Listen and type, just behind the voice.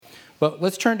But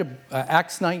let's turn to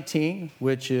Acts 19,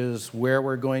 which is where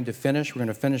we're going to finish. We're going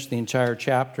to finish the entire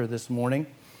chapter this morning.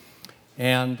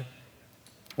 And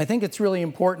I think it's really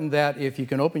important that if you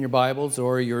can open your Bibles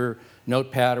or your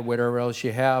notepad or whatever else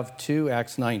you have to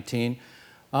Acts 19.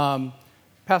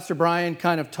 Pastor Brian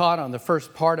kind of taught on the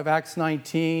first part of Acts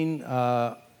 19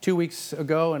 2 weeks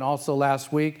ago and also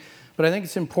last week. But I think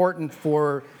it's important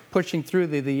for pushing through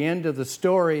the end of the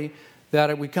story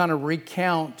that we kind of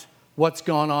recount what's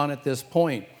gone on at this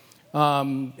point.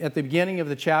 At the beginning of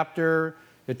the chapter,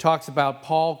 it talks about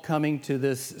Paul coming to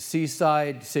this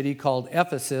seaside city called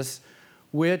Ephesus,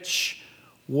 which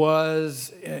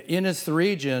was in its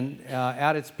region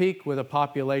at its peak with a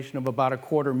population of about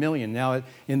 250,000. Now,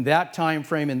 in that time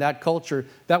frame, in that culture,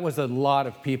 that was a lot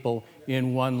of people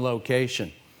in one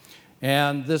location.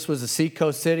 And this was a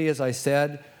seacoast city, as I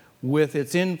said, with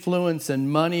its influence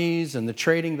and monies and the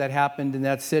trading that happened in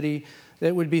that city.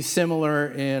 That would be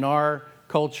similar in our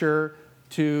culture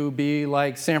to be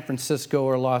like San Francisco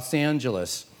or Los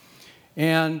Angeles.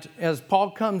 And as Paul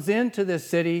comes into this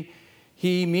city,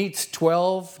 he meets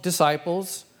 12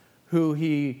 disciples who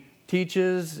he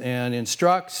teaches and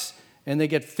instructs, and they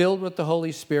get filled with the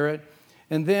Holy Spirit.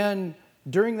 And then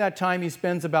during that time, he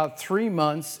spends about 3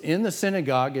 months in the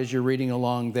synagogue, as you're reading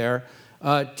along there,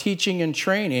 teaching and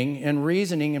training and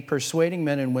reasoning and persuading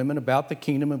men and women about the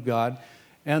kingdom of God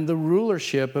and the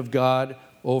rulership of God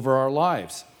over our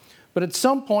lives. But at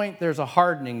some point, there's a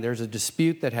hardening, there's a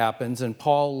dispute that happens, and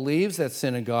Paul leaves that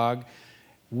synagogue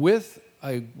with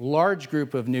a large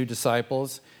group of new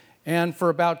disciples. And for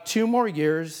about 2 more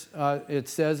years, it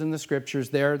says in the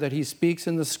scriptures there that he speaks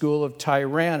in the school of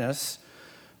Tyrannus.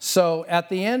 So at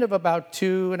the end of about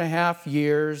 2.5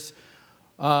 years,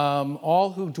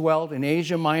 all who dwelt in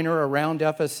Asia Minor around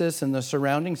Ephesus and the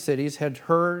surrounding cities had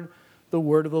heard the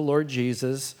word of the Lord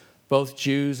Jesus, both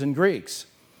Jews and Greeks.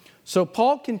 So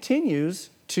Paul continues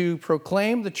to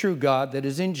proclaim the true God that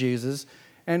is in Jesus,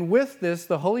 and with this,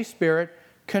 the Holy Spirit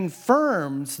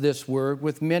confirms this word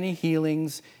with many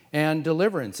healings and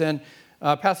deliverance. And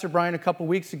Pastor Brian a couple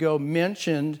weeks ago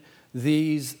mentioned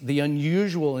the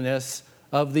unusualness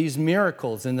of these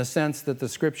miracles in the sense that the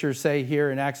scriptures say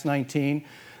here in Acts 19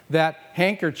 that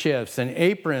handkerchiefs and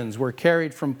aprons were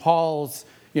carried from Paul's,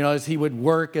 as he would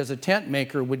work as a tent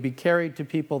maker, would be carried to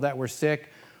people that were sick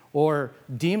or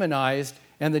demonized,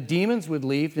 and the demons would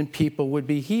leave and people would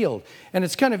be healed. And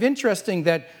it's kind of interesting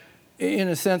that in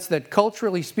a sense that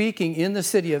culturally speaking, in the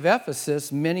city of Ephesus,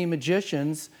 many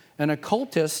magicians and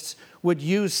occultists would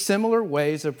use similar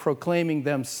ways of proclaiming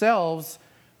themselves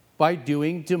by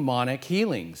doing demonic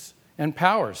healings and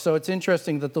powers. So it's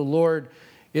interesting that the Lord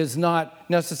is not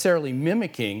necessarily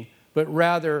mimicking, but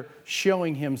rather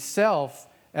showing himself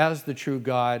as the true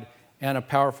God and a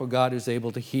powerful God who's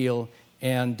able to heal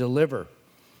and deliver.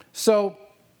 So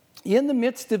in the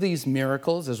midst of these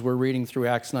miracles, as we're reading through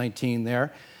Acts 19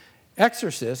 there,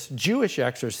 exorcists, Jewish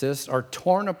exorcists, are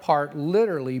torn apart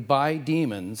literally by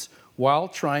demons while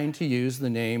trying to use the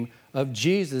name of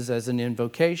Jesus as an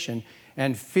invocation.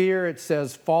 And fear, it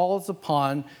says, falls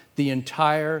upon the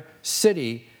entire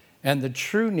city, and the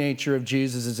true nature of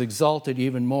Jesus is exalted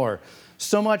even more.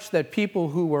 So much that people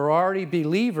who were already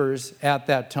believers at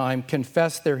that time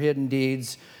confessed their hidden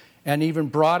deeds and even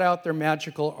brought out their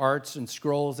magical arts and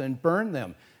scrolls and burned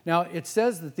them. Now, it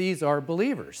says that these are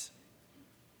believers.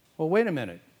 Well, wait a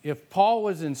minute. If Paul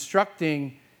was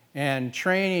instructing and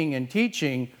training and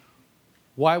teaching,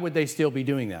 why would they still be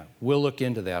doing that? We'll look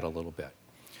into that a little bit.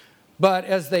 But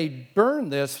as they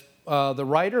burn this, the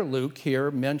writer Luke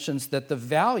here mentions that the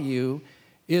value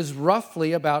is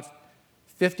roughly about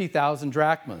 50,000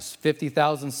 drachmas,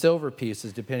 50,000 silver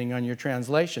pieces, depending on your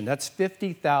translation. That's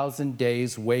 50,000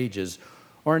 days' wages.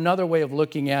 Or another way of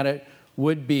looking at it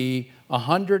would be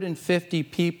 150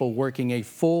 people working a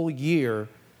full year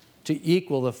to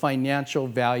equal the financial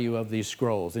value of these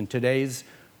scrolls. In today's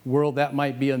world, that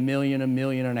might be $1 million, $1.5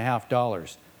 million.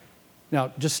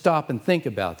 Now, just stop and think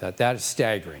about that. That is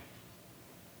staggering.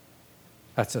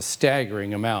 That's a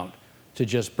staggering amount to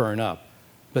just burn up.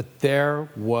 But there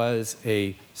was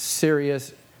a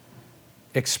serious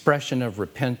expression of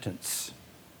repentance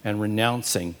and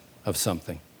renouncing of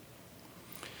something.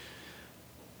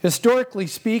 Historically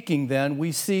speaking, then,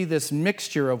 we see this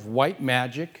mixture of white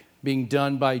magic being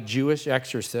done by Jewish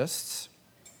exorcists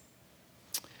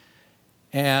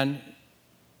and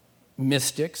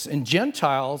mystics, and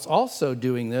Gentiles also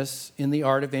doing this in the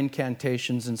art of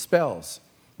incantations and spells.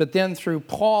 But then through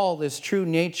Paul, this true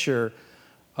nature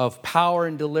of power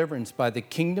and deliverance by the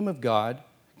kingdom of God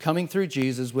coming through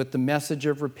Jesus with the message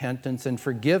of repentance and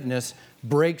forgiveness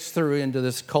breaks through into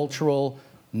this cultural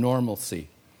normalcy.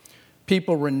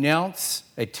 people renounce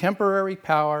a temporary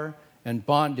power and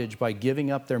bondage by giving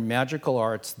up their magical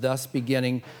arts, thus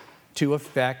beginning to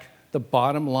affect the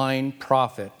bottom line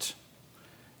profit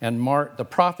and the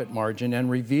profit margin, and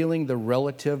revealing the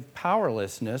relative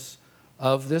powerlessness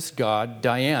of this god,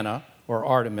 Diana or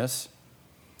Artemis,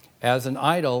 as an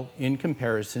idol in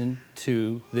comparison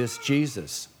to this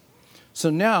Jesus. So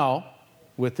now,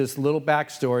 with this little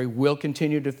backstory, we'll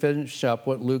continue to finish up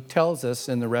what Luke tells us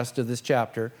in the rest of this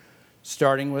chapter,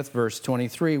 starting with verse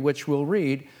 23, which we'll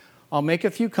read. I'll make a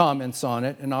few comments on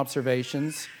it and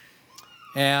observations.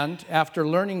 And after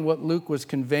learning what Luke was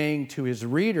conveying to his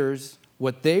readers,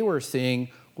 what they were seeing,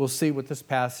 we'll see what this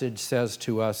passage says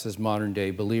to us as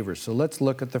modern-day believers. So let's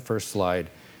look at the first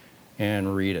slide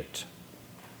and read it.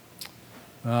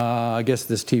 I guess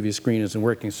this TV screen isn't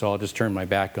working, so I'll just turn my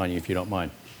back on you if you don't mind.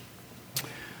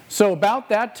 So about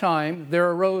that time,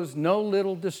 there arose no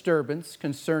little disturbance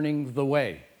concerning the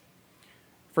way.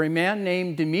 For a man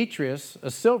named Demetrius, a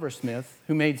silversmith,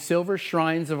 who made silver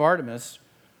shrines of Artemis,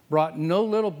 brought no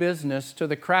little business to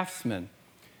the craftsmen.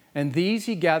 And these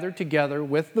he gathered together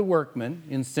with the workmen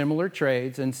in similar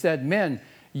trades and said, "Men,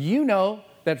 you know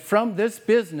that from this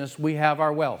business we have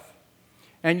our wealth.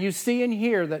 And you see and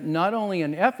hear that not only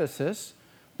in Ephesus,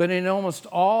 but in almost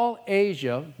all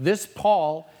Asia, this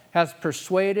Paul has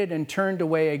persuaded and turned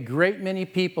away a great many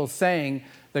people, saying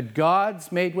that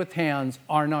gods made with hands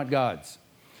are not gods.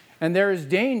 And there is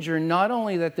danger not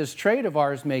only that this trade of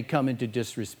ours may come into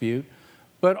disrepute,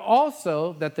 but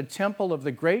also that the temple of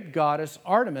the great goddess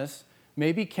Artemis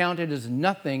may be counted as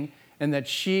nothing, and that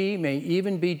she may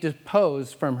even be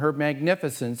deposed from her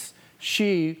magnificence,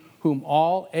 she whom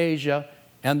all Asia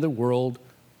and the world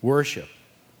worship."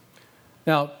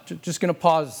 Now, just going to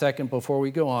pause a second before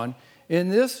we go on. In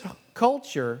this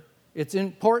culture, it's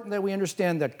important that we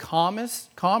understand that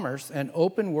commerce and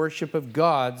open worship of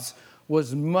gods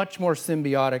was much more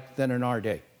symbiotic than in our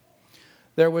day.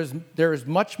 There is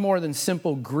much more than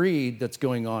simple greed that's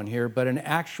going on here, but an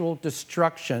actual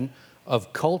destruction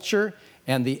of culture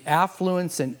and the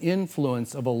affluence and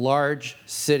influence of a large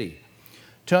city.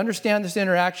 To understand this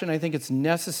interaction, I think it's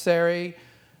necessary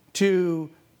to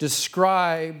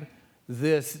describe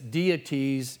this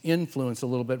deity's influence a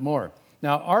little bit more.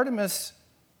 Now, Artemis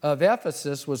of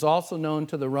Ephesus was also known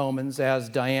to the Romans as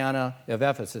Diana of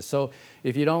Ephesus. So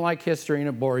if you don't like history and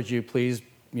it bores you, please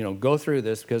go through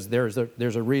this, because there's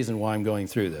a reason why I'm going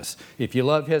through this. If you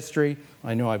love history,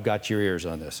 I know I've got your ears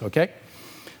on this, okay?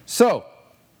 So,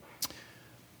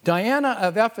 Diana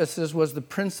of Ephesus was the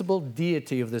principal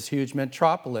deity of this huge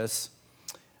metropolis,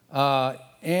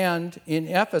 and in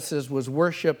Ephesus was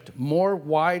worshipped more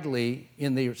widely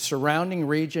in the surrounding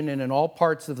region and in all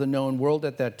parts of the known world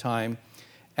at that time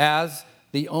as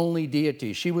the only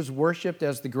deity. She was worshipped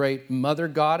as the great mother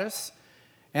goddess,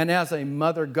 and as a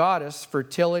mother goddess,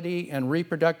 fertility and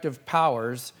reproductive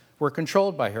powers were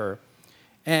controlled by her.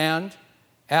 And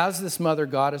as this mother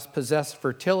goddess possessed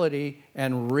fertility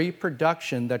and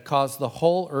reproduction that caused the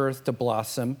whole earth to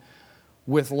blossom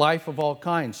with life of all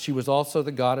kinds, she was also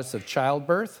the goddess of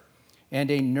childbirth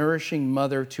and a nourishing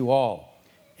mother to all.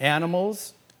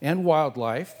 Animals and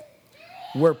wildlife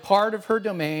were part of her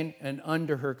domain and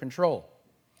under her control.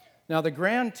 Now, the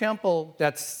grand temple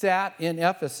that sat in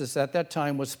Ephesus at that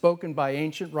time was spoken by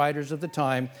ancient writers of the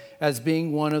time as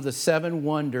being one of the 7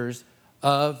 wonders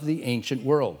of the ancient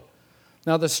world.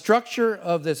 Now, the structure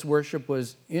of this worship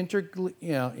was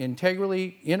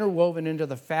integrally interwoven into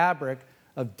the fabric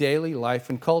of daily life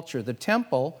and culture. The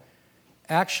temple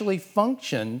actually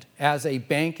functioned as a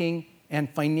banking and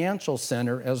financial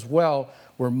center as well,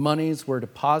 where monies were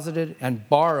deposited and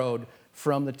borrowed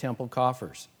from the temple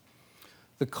coffers.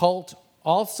 The cult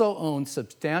also owned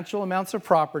substantial amounts of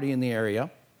property in the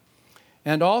area,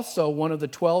 and also one of the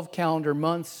 12 calendar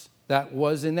months that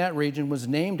was in that region was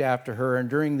named after her, and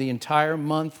during the entire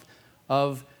month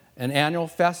of an annual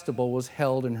festival was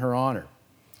held in her honor.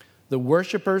 The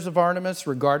worshipers of Artemis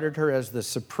regarded her as the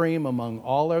supreme among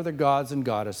all other gods and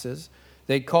goddesses.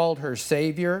 They called her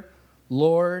Savior,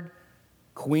 Lord,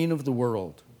 Queen of the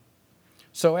world.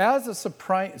 So as a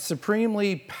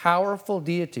supremely powerful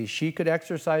deity, she could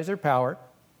exercise her power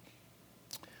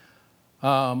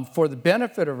for the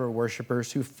benefit of her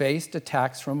worshipers who faced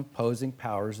attacks from opposing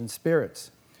powers and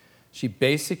spirits. She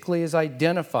basically is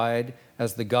identified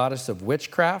as the goddess of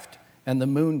witchcraft and the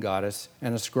moon goddess,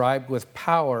 and ascribed with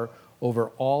power over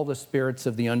all the spirits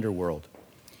of the underworld.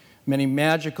 Many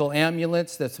magical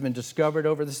amulets that's been discovered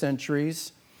over the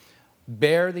centuries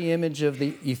bear the image of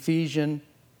the Ephesian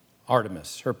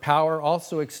Artemis. Her power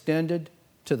also extended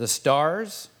to the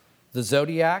stars, the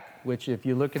zodiac, which if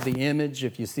you look at the image,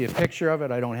 if you see a picture of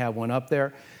it, I don't have one up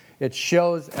there, it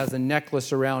shows as a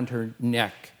necklace around her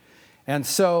neck. And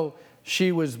so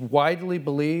she was widely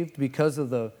believed because of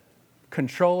the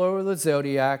control over the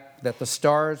zodiac, that the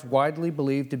stars widely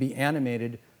believed to be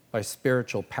animated by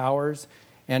spiritual powers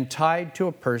and tied to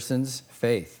a person's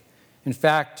faith. In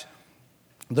fact,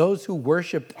 those who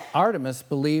worshiped Artemis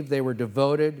believed they were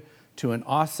devoted to an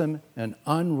awesome and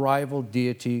unrivaled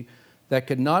deity that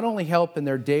could not only help in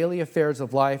their daily affairs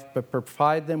of life, but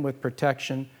provide them with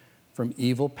protection from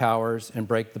evil powers and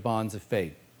break the bonds of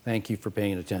fate. Thank you for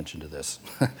paying attention to this.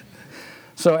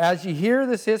 So as you hear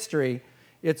this history,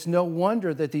 it's no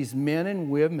wonder that these men and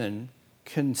women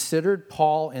considered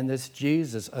Paul and this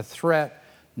Jesus a threat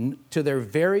to their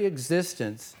very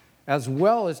existence, as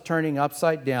well as turning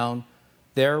upside down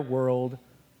their world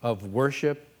of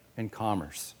worship and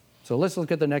commerce. So let's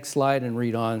look at the next slide and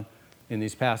read on in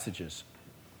these passages.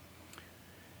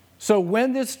 So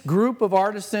when this group of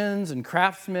artisans and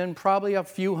craftsmen, probably a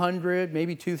few hundred,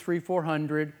 maybe 200, 300,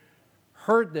 400,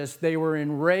 heard this, they were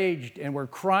enraged and were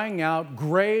crying out,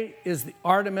 "Great is the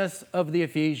Artemis of the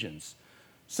Ephesians."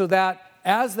 So that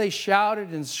as they shouted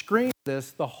and screamed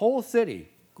this, the whole city,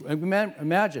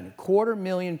 imagine,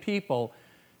 250,000 people,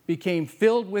 became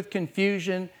filled with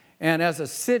confusion, and as a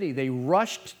city, they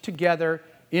rushed together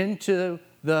into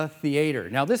the theater.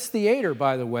 Now, this theater,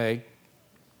 by the way,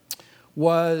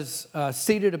 was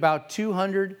seated about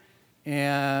 200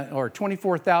 or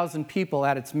 24,000 people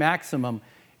at its maximum,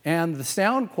 and the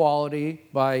sound quality,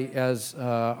 as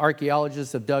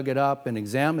archaeologists have dug it up and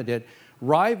examined it,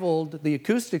 the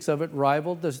acoustics of it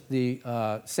rivaled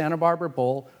the Santa Barbara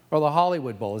Bowl or the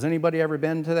Hollywood Bowl. Has anybody ever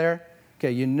been to there?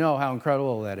 Okay, you know how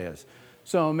incredible that is.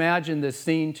 So imagine this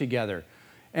scene together.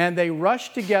 And they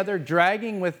rushed together,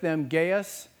 dragging with them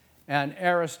Gaius and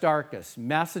Aristarchus,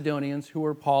 Macedonians who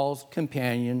were Paul's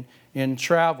companion in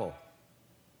travel.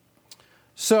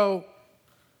 So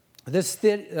this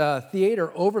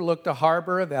theater overlooked the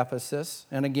harbor of Ephesus,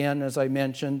 and again, as I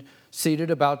mentioned,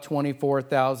 seated about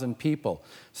 24,000 people.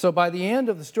 So by the end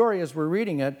of the story, as we're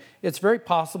reading it, it's very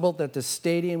possible that the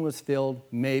stadium was filled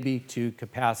maybe to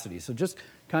capacity. So just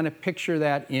kind of picture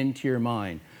that into your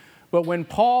mind. But when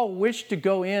Paul wished to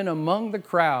go in among the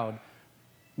crowd,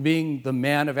 being the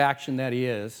man of action that he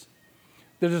is,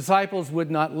 the disciples would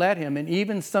not let him, and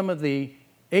even some of the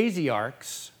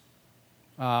Asiarchs,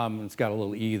 it's got a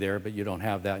little E there, but you don't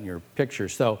have that in your picture.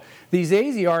 So these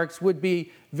Asiarchs would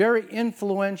be very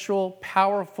influential,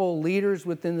 powerful leaders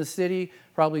within the city,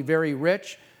 probably very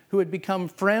rich, who had become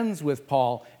friends with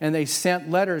Paul, and they sent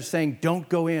letters saying, "Don't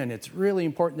go in. It's really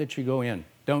important that you go in.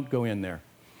 Don't go in there."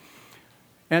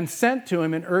 And sent to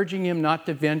him and urging him not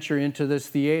to venture into this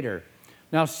theater.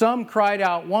 Now some cried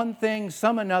out one thing,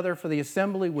 some another, for the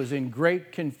assembly was in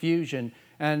great confusion.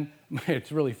 And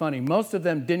it's really funny. Most of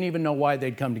them didn't even know why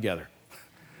they'd come together.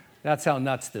 That's how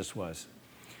nuts this was.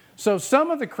 So some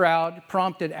of the crowd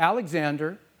prompted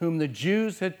Alexander, whom the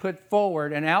Jews had put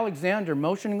forward, and Alexander,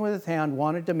 motioning with his hand,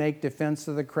 wanted to make defense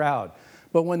of the crowd.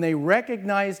 But when they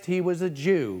recognized he was a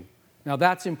Jew, now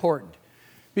that's important,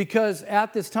 because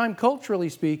at this time, culturally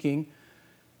speaking,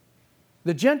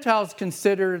 the Gentiles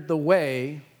considered the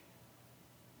way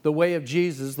of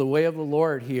Jesus, the way of the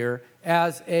Lord here,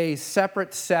 as a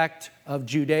separate sect of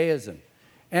Judaism.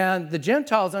 And the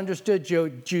Gentiles understood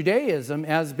Judaism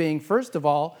as being, first of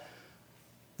all,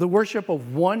 the worship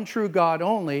of one true God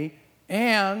only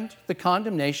and the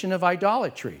condemnation of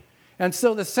idolatry. And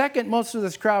so the second most of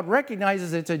this crowd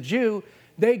recognizes it's a Jew,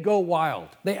 they go wild.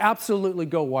 They absolutely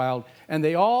go wild. And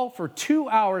they all, for 2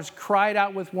 hours, cried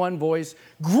out with one voice,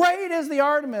 "Great is the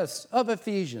Artemis of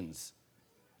Ephesians."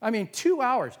 2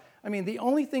 hours. The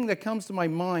only thing that comes to my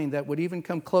mind that would even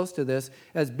come close to this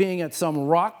as being at some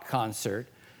rock concert,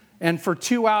 and for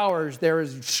 2 hours there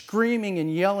is screaming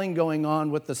and yelling going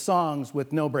on with the songs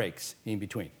with no breaks in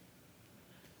between.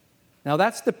 Now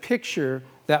that's the picture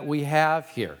that we have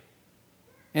here.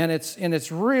 And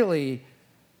it's really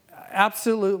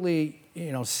absolutely,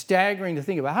 staggering to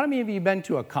think about. How many of you have been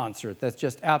to a concert that's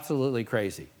just absolutely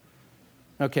crazy?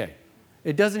 Okay.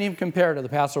 It doesn't even compare to the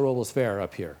Paso Robles Fair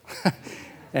up here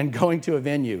and going to a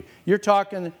venue. You're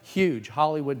talking huge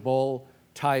Hollywood Bowl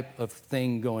type of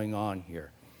thing going on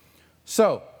here.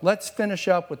 So let's finish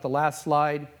up with the last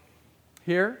slide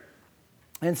here.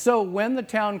 And so when the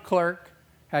town clerk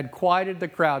had quieted the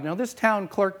crowd. Now this town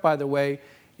clerk, by the way,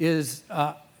 is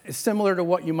similar to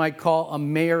what you might call a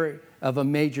mayor of a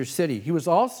major city. He was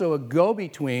also a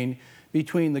go-between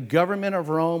between the government of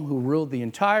Rome, who ruled the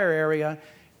entire area,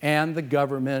 and the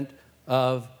government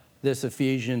of this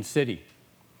Ephesian city.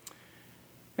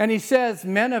 And he says,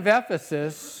 "Men of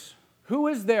Ephesus, who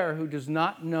is there who does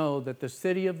not know that the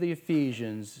city of the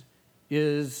Ephesians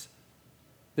is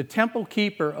the temple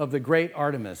keeper of the great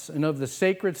Artemis and of the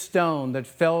sacred stone that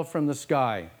fell from the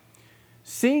sky.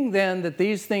 Seeing then that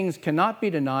these things cannot be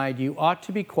denied, you ought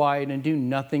to be quiet and do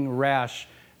nothing rash,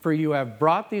 for you have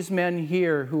brought these men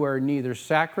here who are neither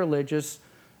sacrilegious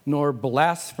nor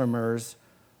blasphemers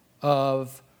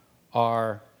of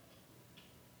our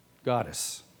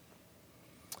goddess.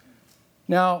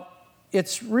 Now,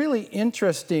 it's really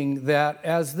interesting that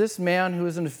as this man who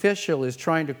is an official is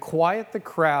trying to quiet the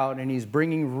crowd and he's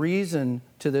bringing reason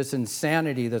to this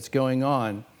insanity that's going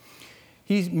on,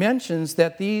 he mentions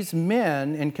that these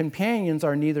men and companions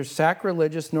are neither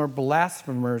sacrilegious nor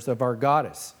blasphemers of our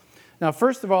goddess. Now,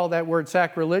 first of all, that word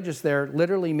sacrilegious there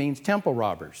literally means temple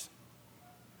robbers.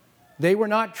 They were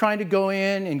not trying to go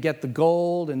in and get the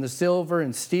gold and the silver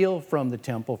and steal from the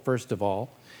temple, first of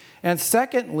all. And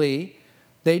secondly,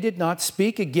 they did not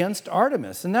speak against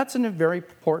Artemis, and that's a very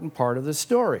important part of the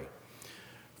story.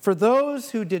 For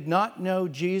those who did not know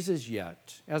Jesus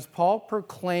yet, as Paul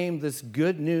proclaimed this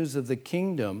good news of the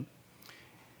kingdom,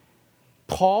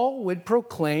 Paul would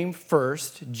proclaim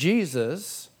first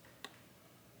Jesus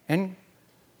and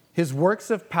his works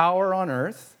of power on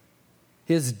earth,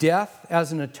 his death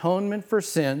as an atonement for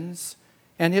sins,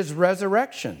 and his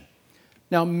resurrection.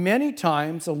 Now, many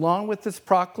times, along with this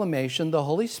proclamation, the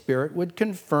Holy Spirit would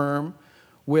confirm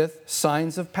with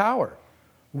signs of power,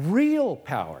 real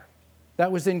power,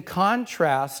 that was in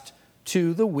contrast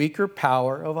to the weaker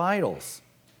power of idols.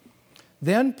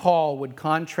 Then Paul would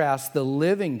contrast the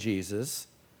living Jesus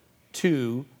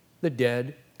to the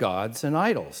dead gods and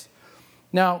idols.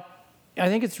 Now, I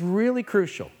think it's really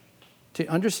crucial to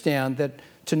understand that,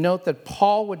 to note that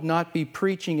Paul would not be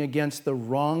preaching against the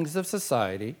wrongs of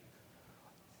society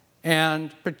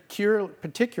and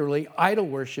particularly idol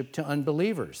worship to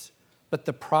unbelievers, but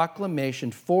the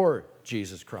proclamation for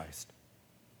Jesus Christ.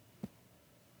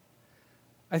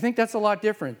 I think that's a lot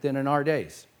different than in our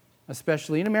days,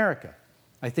 especially in America.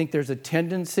 I think there's a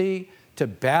tendency to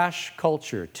bash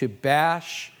culture, to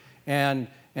bash and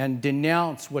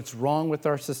denounce what's wrong with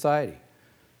our society,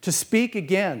 to speak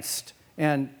against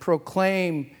and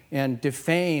proclaim and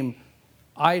defame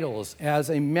idols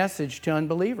as a message to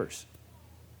unbelievers.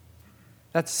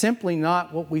 That's simply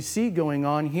not what we see going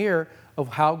on here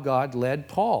of how God led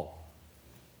Paul.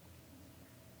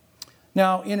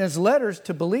 Now, in his letters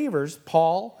to believers,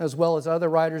 Paul, as well as other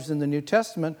writers in the New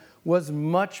Testament, was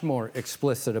much more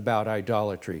explicit about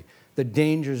idolatry, the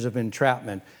dangers of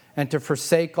entrapment, and to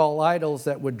forsake all idols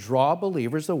that would draw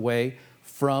believers away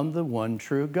from the one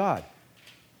true God.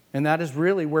 And that is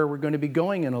really where we're going to be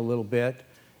going in a little bit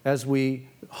as we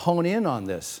hone in on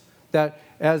this. That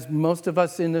as most of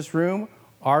us in this room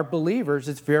are believers,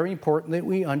 it's very important that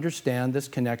we understand this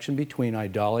connection between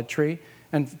idolatry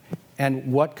and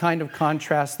what kind of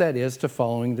contrast that is to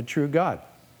following the true God.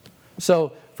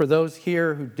 So for those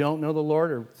here who don't know the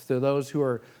Lord, or to those who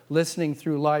are listening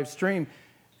through live stream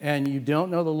and you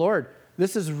don't know the Lord,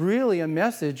 this is really a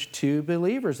message to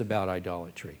believers about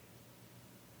idolatry.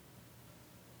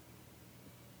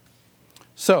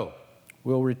 So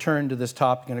we'll return to this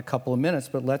topic in a couple of minutes,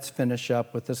 but let's finish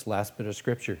up with this last bit of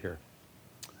scripture here.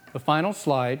 The final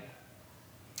slide.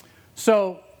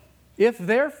 So, if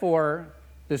therefore,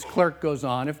 this clerk goes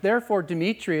on, if therefore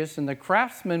Demetrius and the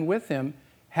craftsmen with him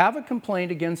have a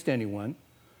complaint against anyone,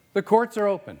 the courts are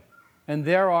open, and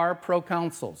there are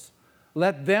proconsuls.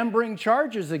 Let them bring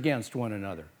charges against one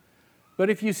another. But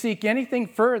if you seek anything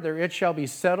further, it shall be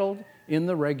settled in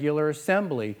the regular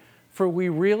assembly, for we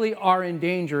really are in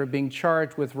danger of being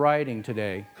charged with rioting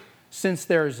today, since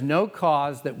there is no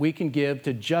cause that we can give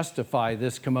to justify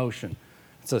this commotion.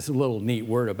 It's a little neat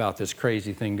word about this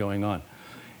crazy thing going on.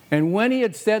 And when he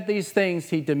had said these things,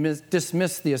 he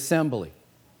dismissed the assembly.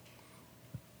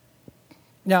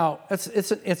 Now,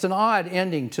 it's an odd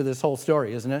ending to this whole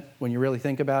story, isn't it, when you really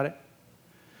think about it?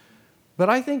 But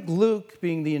I think Luke,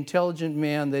 being the intelligent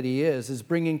man that he is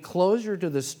bringing closure to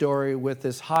the story with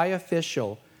this high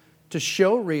official to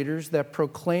show readers that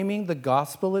proclaiming the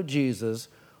gospel of Jesus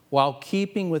while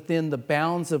keeping within the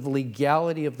bounds of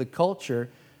legality of the culture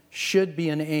should be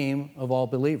an aim of all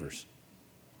believers.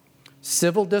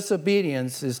 Civil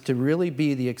disobedience is to really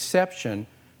be the exception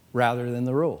rather than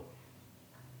the rule.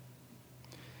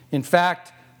 In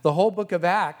fact, the whole book of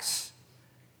Acts,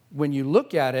 when you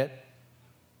look at it,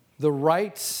 the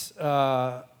rights,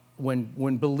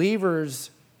 when believers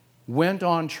went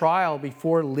on trial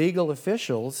before legal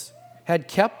officials, had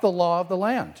kept the law of the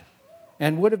land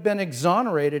and would have been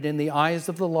exonerated in the eyes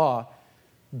of the law,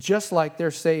 just like their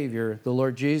Savior, the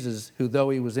Lord Jesus, who, though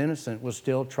he was innocent, was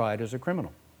still tried as a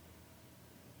criminal.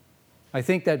 I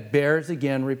think that bears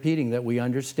again repeating that we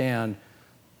understand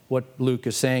what Luke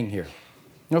is saying here.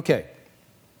 Okay,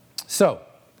 so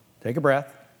take a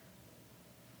breath.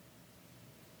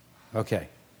 Okay,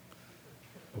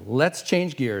 let's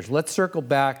change gears. Let's circle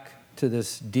back to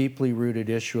this deeply rooted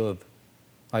issue of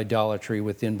idolatry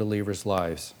within believers'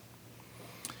 lives.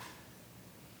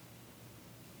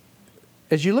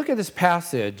 As you look at this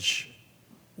passage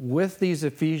with these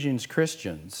Ephesians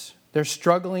Christians, they're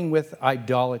struggling with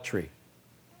idolatry.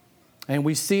 And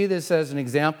we see this as an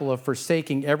example of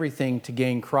forsaking everything to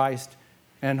gain Christ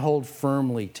and hold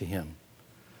firmly to Him.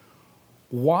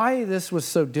 Why this was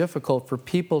so difficult for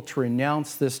people to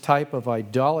renounce this type of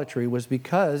idolatry was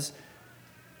because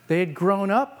they had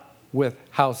grown up with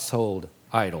household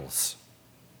idols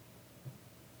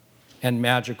and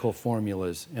magical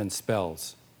formulas and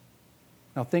spells.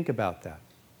 Now think about that.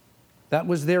 That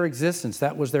was their existence.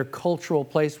 That was their cultural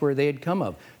place where they had come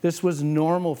of. This was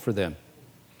normal for them.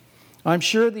 I'm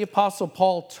sure the Apostle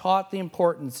Paul taught the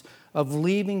importance of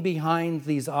leaving behind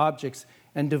these objects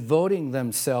and devoting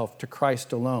themselves to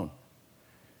Christ alone.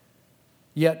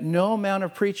 Yet no amount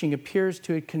of preaching appears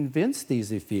to have convinced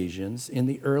these Ephesians in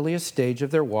the earliest stage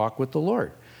of their walk with the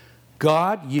Lord.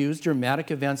 God used dramatic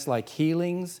events like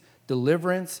healings,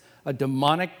 deliverance, a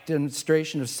demonic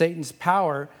demonstration of Satan's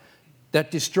power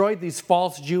that destroyed these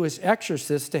false Jewish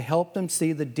exorcists to help them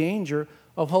see the danger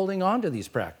of holding on to these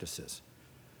practices.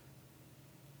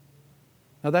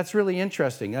 Now that's really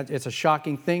interesting. It's a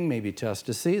shocking thing maybe to us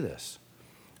to see this.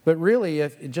 But really,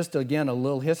 if just again a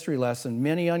little history lesson,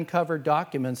 many uncovered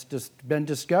documents just been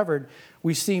discovered.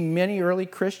 We see many early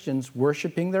Christians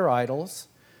worshiping their idols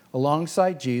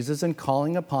alongside Jesus and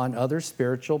calling upon other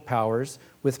spiritual powers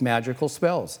with magical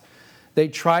spells. They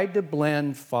tried to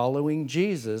blend following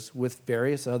Jesus with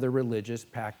various other religious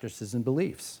practices and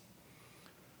beliefs.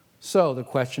 So the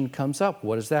question comes up,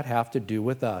 what does that have to do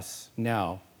with us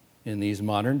now in these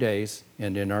modern days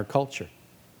and in our culture?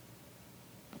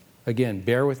 Again,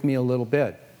 bear with me a little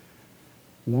bit.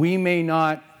 We may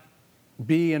not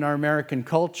be in our American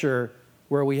culture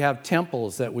where we have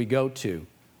temples that we go to,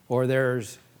 or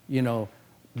there's,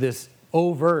 this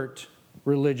overt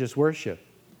religious worship.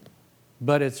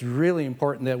 But it's really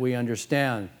important that we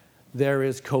understand there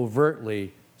is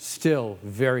covertly still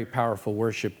very powerful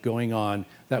worship going on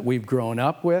that we've grown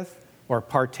up with or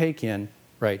partake in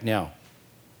right now.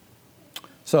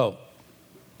 So,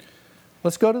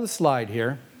 let's go to the slide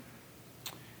here.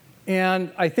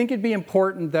 And I think it'd be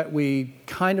important that we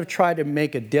kind of try to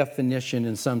make a definition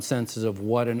in some senses of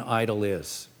what an idol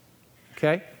is.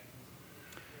 Okay?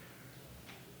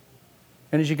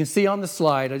 And as you can see on the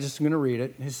slide, I'm just going to read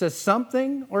it. It says,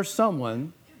 something or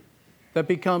someone that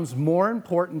becomes more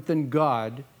important than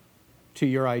God to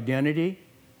your identity,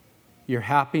 your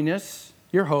happiness,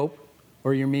 your hope,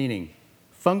 or your meaning.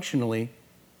 Functionally,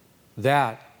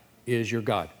 that is your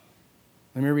God.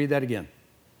 Let me read that again.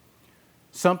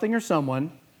 Something or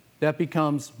someone that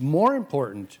becomes more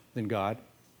important than God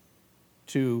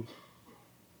to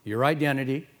your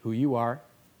identity, who you are,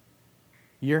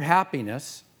 your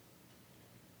happiness,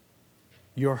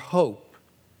 your hope,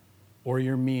 or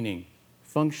your meaning.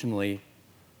 Functionally,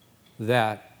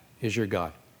 that is your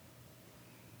God.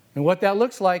 And what that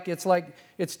looks like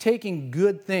it's taking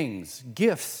good things,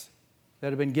 gifts that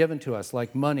have been given to us,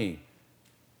 like money,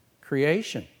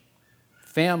 creation,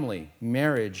 family,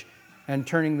 marriage, and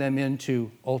turning them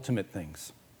into ultimate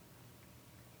things.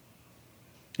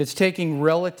 It's taking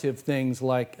relative things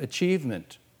like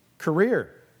achievement,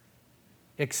 career,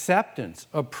 acceptance,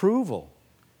 approval,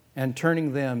 and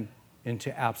turning them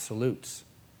into absolutes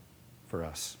for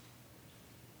us.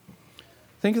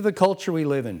 Think of the culture we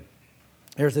live in.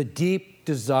 There's a deep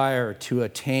desire to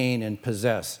attain and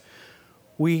possess.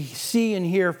 We see and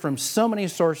hear from so many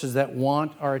sources that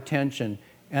want our attention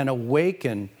and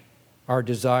awaken our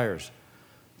desires.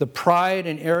 The pride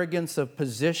and arrogance of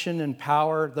position and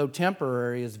power, though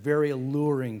temporary, is very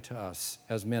alluring to us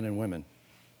as men and women.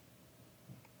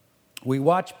 We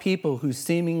watch people who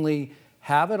seemingly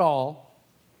have it all,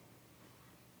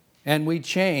 and we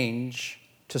change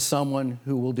to someone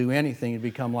who will do anything to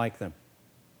become like them.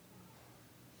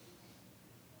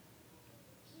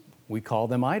 We call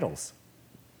them idols.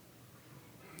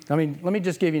 Let me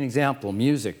just give you an example.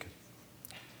 Music.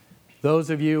 Those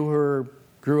of you who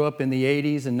grew up in the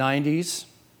 80s and 90s,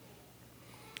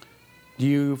 are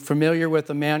you familiar with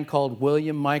a man called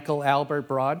William Michael Albert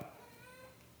Broad?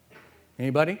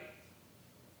 Anybody?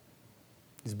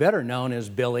 He's better known as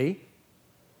Billy.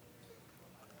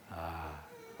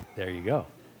 There you go.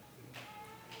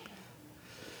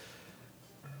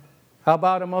 How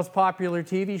about a most popular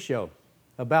TV show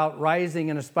about rising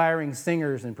and aspiring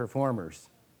singers and performers?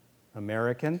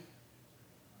 American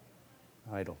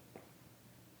Idol.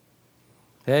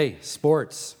 Hey,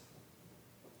 sports.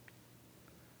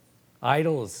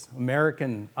 Idols,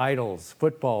 American idols,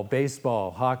 football, baseball,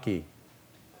 hockey.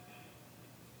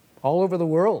 All over the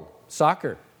world,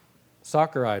 soccer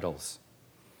idols.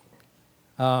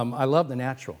 I love The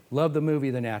Natural. Love the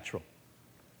movie The Natural.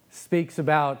 Speaks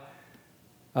about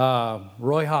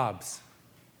Roy Hobbs.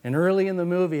 And early in the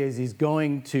movie, as he's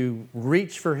going to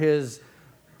reach for his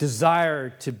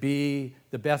desire to be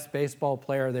the best baseball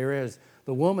player there is,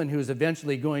 the woman who's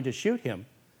eventually going to shoot him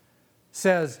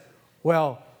says,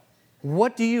 well,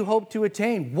 what do you hope to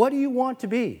attain? What do you want to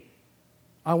be?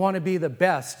 I want to be the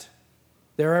best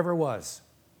there ever was.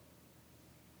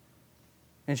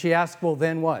 And she asks, well,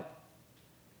 then what?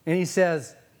 And he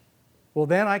says, well,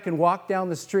 then I can walk down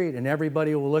the street and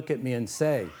everybody will look at me and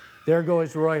say, there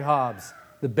goes Roy Hobbs,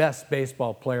 the best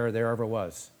baseball player there ever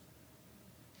was.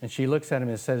 And she looks at him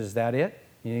and says, is that it?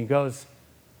 And he goes,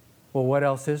 well, what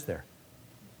else is there?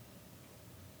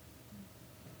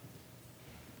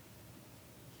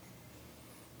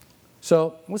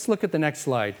 So let's look at the next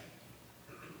slide.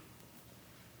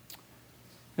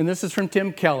 And this is from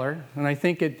Tim Keller, and I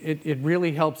think it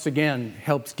really helps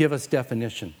give us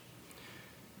definition.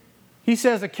 He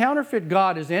says, a counterfeit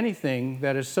God is anything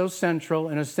that is so central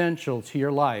and essential to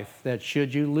your life that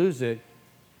should you lose it,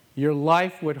 your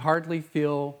life would hardly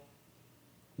feel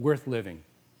worth living.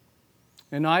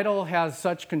 An idol has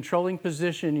such controlling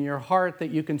position in your heart that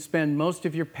you can spend most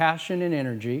of your passion and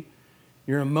energy,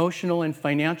 your emotional and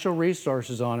financial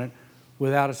resources on it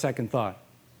without a second thought.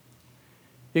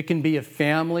 It can be a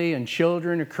family and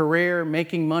children, a career,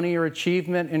 making money or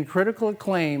achievement and critical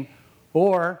acclaim,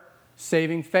 or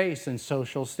saving face and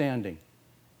social standing.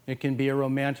 It can be a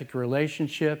romantic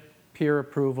relationship, peer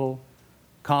approval,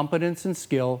 competence and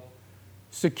skill,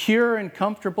 secure and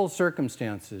comfortable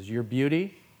circumstances, your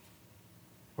beauty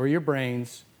or your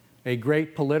brains, a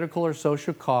great political or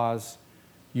social cause,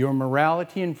 your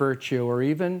morality and virtue, or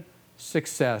even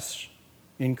success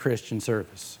in Christian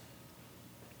service.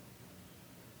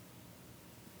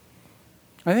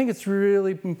 I think it's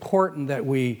really important that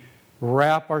we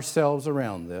wrap ourselves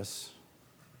around this.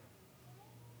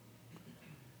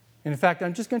 And in fact,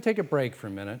 I'm just going to take a break for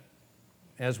a minute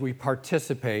as we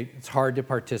participate. It's hard to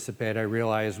participate, I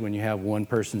realize, when you have one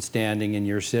person standing and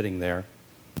you're sitting there.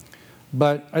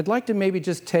 But I'd like to maybe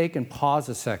just take and pause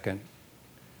a second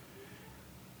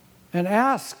and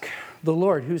ask the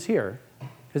Lord who's here,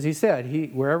 because he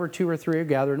said, wherever two or three are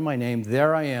gathered in my name,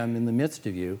 there I am in the midst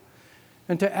of you,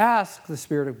 and to ask the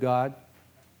Spirit of God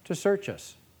to search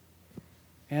us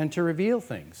and to reveal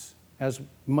things as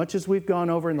much as we've gone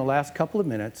over in the last couple of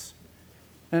minutes,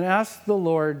 and ask the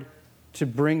Lord to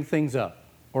bring things up,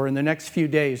 or in the next few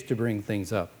days to bring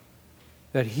things up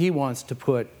that he wants to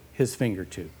put his finger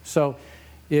to. So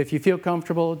if you feel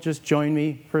comfortable, just join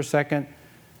me for a second,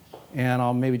 and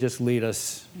I'll maybe just lead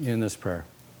us in this prayer.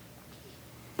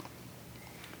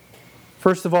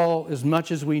 First of all, as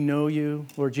much as we know you,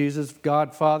 Lord Jesus,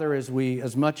 God, Father, as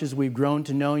much as we've grown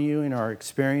to know you in our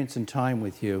experience and time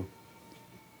with you,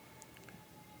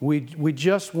 we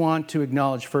just want to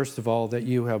acknowledge, first of all, that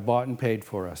you have bought and paid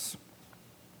for us,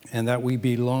 and that we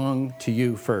belong to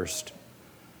you first.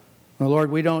 Now, Lord,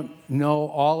 we don't know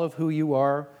all of who you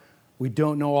are. We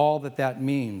don't know all that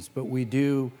means, but we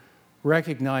do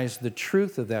recognize the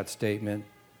truth of that statement,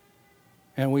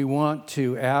 and we want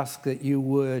to ask that you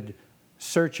would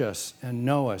search us and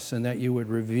know us, and that you would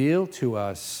reveal to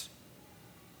us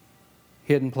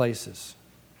hidden places,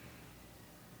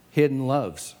 hidden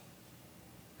loves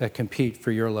that compete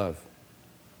for your love,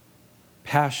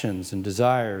 passions and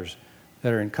desires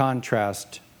that are in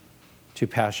contrast to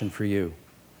passion for you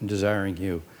and desiring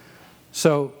you.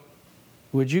 So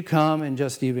would you come and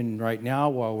just even right now,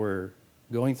 while we're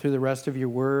going through the rest of your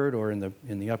word, or in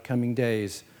the upcoming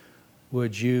days,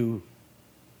 would you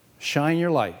shine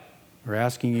your light? We're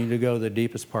asking you to go to the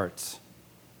deepest parts,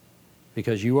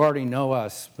 because you already know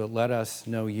us, but let us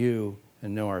know you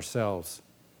and know ourselves.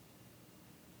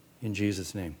 In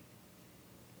Jesus' name,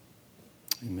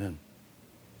 amen.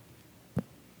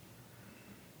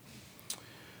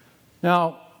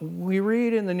 Now, we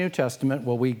read in the New Testament,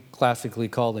 what we classically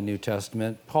call the New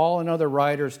Testament, Paul and other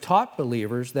writers taught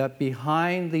believers that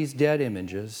behind these dead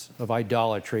images of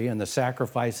idolatry and the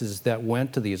sacrifices that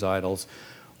went to these idols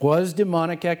was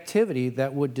demonic activity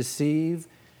that would deceive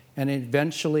and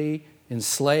eventually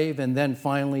enslave and then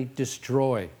finally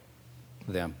destroy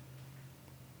them.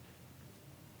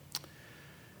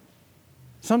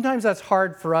 Sometimes that's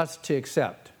hard for us to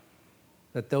accept,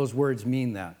 that those words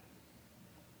mean that,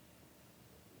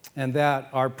 and that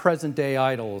our present-day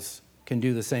idols can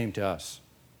do the same to us.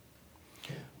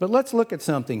 But let's look at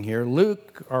something here.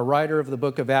 Luke, our writer of the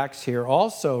book of Acts here,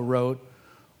 also wrote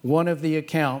one of the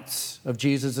accounts of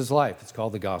Jesus' life. It's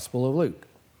called the Gospel of Luke.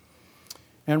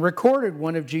 And recorded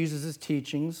one of Jesus'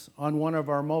 teachings on one of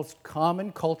our most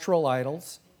common cultural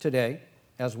idols today,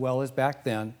 as well as back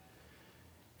then,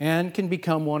 and can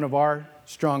become one of our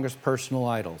strongest personal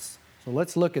idols. So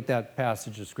let's look at that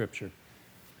passage of Scripture.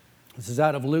 This is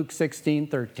out of Luke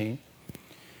 16:13.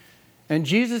 And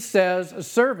Jesus says, a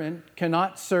servant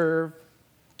cannot serve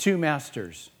two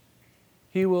masters.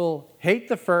 He will hate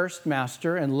the first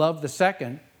master and love the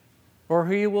second, or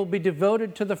he will be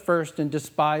devoted to the first and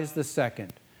despise the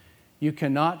second. You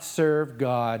cannot serve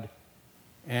God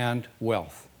and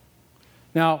wealth.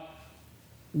 Now,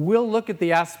 we'll look at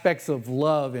the aspects of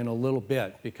love in a little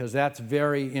bit because that's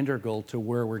very integral to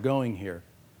where we're going here.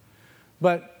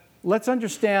 But let's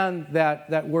understand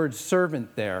that word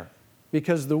servant there,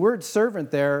 because the word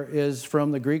servant there is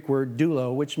from the Greek word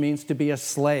doulo, which means to be a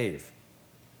slave.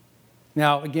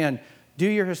 Now, again, do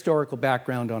your historical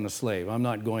background on a slave. I'm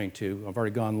not going to. I've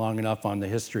already gone long enough on the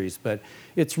histories. But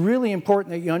it's really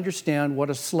important that you understand what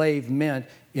a slave meant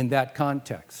in that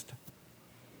context.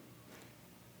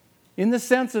 In the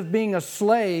sense of being a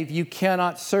slave, you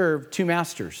cannot serve two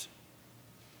masters.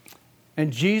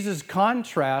 And Jesus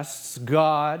contrasts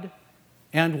God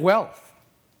and wealth.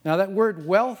 Now, that word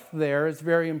wealth there is a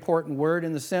very important word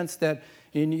in the sense that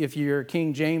if you're a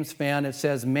King James fan, it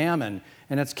says mammon,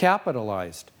 and it's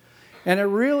capitalized. And it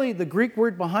really, the Greek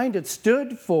word behind it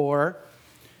stood for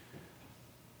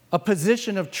a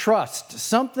position of trust,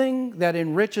 something that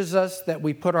enriches us, that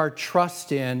we put our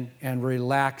trust in and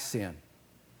relax in.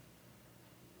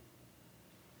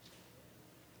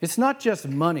 It's not just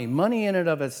money. Money in and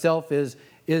of itself is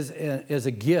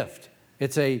a gift.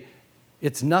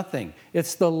 It's nothing.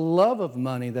 It's the love of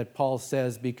money that Paul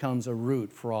says becomes a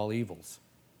root for all evils.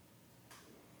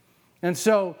 And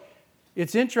so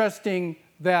it's interesting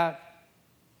that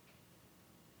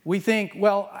we think,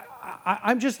 well,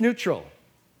 I'm just neutral.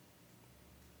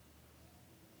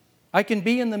 I can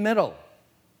be in the middle.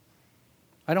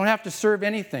 I don't have to serve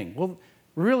anything. Well,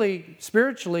 really,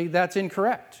 spiritually, that's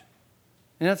incorrect.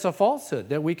 And it's a falsehood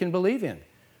that we can believe in.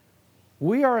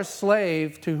 We are a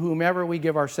slave to whomever we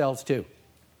give ourselves to.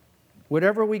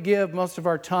 Whatever we give most of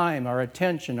our time, our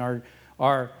attention,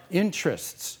 our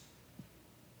interests,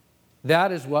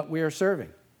 that is what we are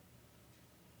serving.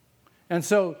 And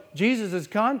so Jesus is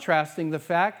contrasting the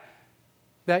fact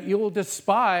that you will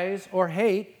despise or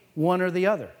hate one or the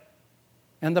other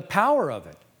and the power of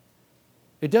it.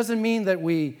 It doesn't mean that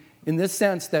we, in this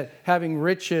sense, that having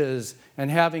riches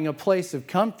and having a place of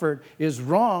comfort is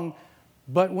wrong,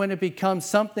 but when it becomes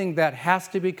something that has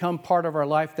to become part of our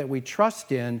life that we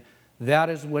trust in, that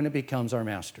is when it becomes our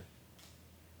master.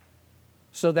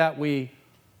 So that we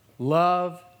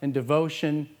love and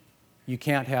devotion, you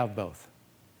can't have both.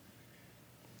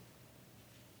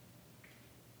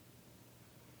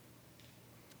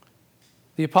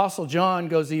 The Apostle John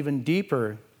goes even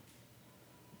deeper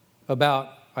about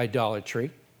idolatry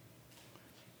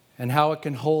and how it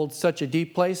can hold such a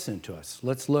deep place into us.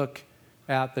 Let's look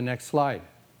at the next slide.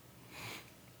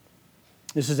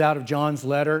 This is out of John's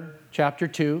letter, chapter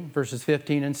 2, verses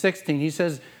 15 and 16. He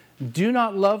says, "Do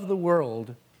not love the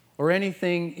world or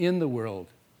anything in the world.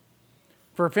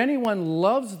 For if anyone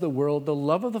loves the world, the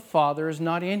love of the Father is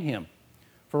not in him.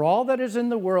 For all that is in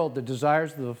the world, the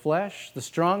desires of the flesh, the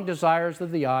strong desires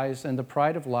of the eyes, and the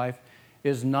pride of life,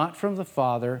 is not from the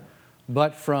Father,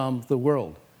 but from the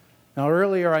world." Now,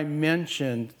 earlier I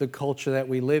mentioned the culture that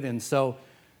we live in, so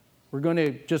we're going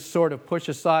to just sort of push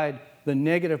aside the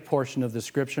negative portion of the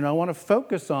Scripture, and I want to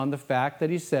focus on the fact that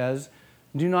he says,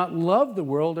 do not love the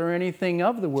world or anything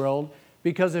of the world,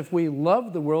 because if we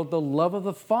love the world, the love of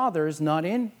the Father is not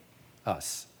in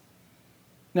us.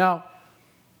 Now,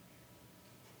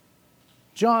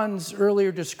 John's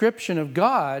earlier description of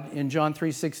God in John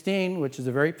 3:16, which is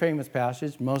a very famous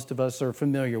passage, most of us are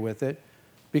familiar with it,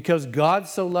 because God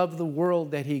so loved the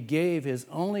world that he gave his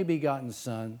only begotten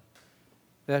Son,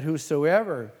 that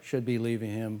whosoever should believe in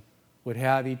him would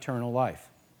have eternal life.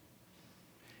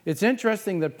 It's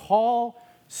interesting that Paul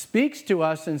speaks to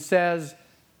us and says,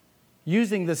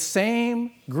 using the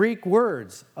same Greek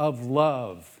words of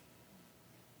love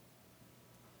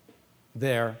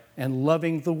there and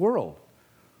loving the world.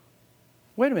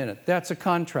 Wait a minute, that's a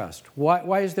contrast.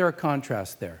 Why is there a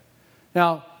contrast there?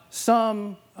 Now,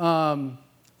 some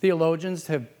theologians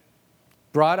have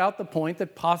brought out the point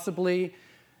that possibly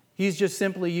he's just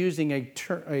simply using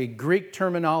a Greek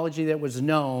terminology that was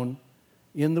known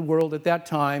in the world at that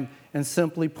time and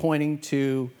simply pointing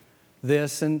to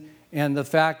this and the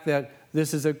fact that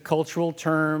this is a cultural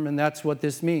term and that's what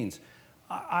this means.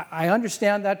 I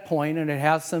understand that point and it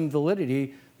has some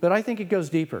validity, but I think it goes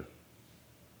deeper.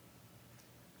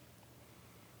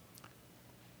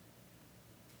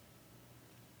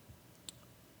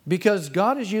 Because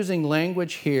God is using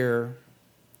language here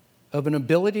of an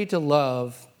ability to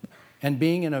love and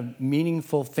being in a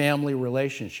meaningful family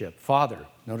relationship. Father,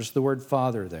 notice the word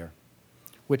father there,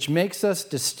 which makes us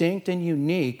distinct and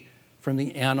unique from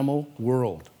the animal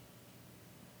world.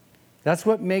 That's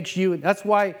what makes you, that's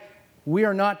why we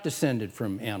are not descended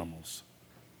from animals.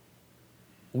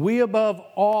 We above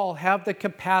all have the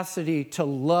capacity to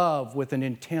love with an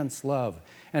intense love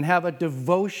and have a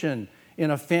devotion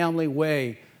in a family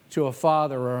way to a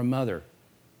father or a mother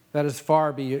that is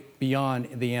far beyond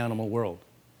the animal world.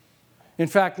 In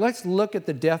fact, let's look at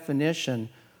the definition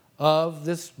of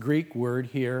this Greek word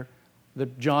here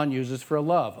that John uses for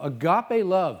love. Agape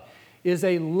love is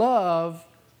a love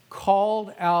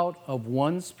called out of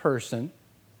one's person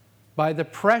by the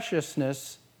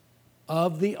preciousness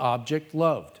of the object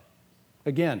loved.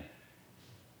 Again,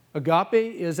 agape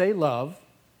is a love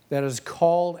that is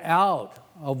called out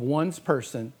of one's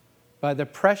person by the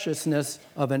preciousness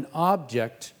of an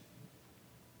object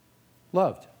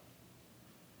loved.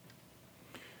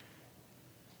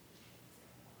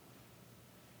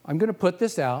 I'm going to put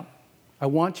this out. I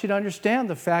want you to understand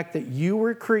the fact that you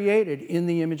were created in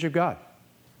the image of God.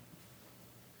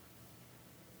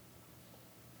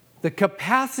 The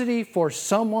capacity for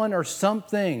someone or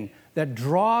something that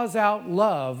draws out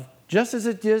love, just as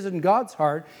it is in God's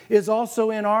heart, is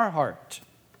also in our heart.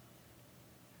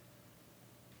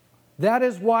 That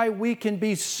is why we can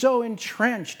be so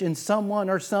entrenched in someone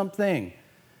or something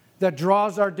that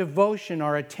draws our devotion,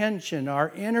 our attention,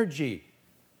 our energy,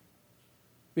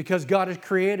 because God has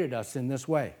created us in this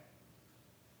way.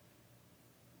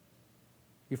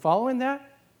 You following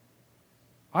that?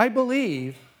 I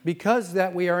believe because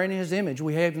that we are in His image,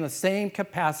 we have the same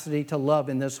capacity to love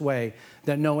in this way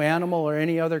that no animal or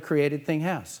any other created thing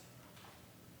has.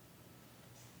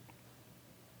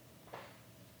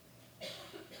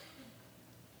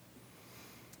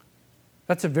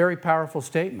 That's a very powerful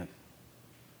statement.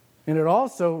 And it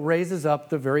also raises up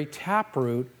the very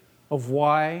taproot of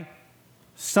why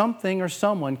something or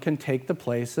someone can take the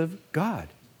place of God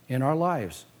in our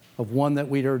lives, of one that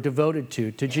we are devoted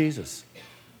to Jesus,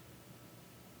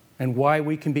 and why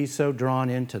we can be so drawn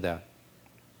into that.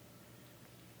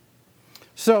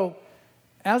 So,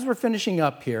 as we're finishing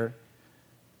up here,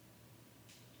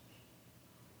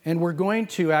 and we're going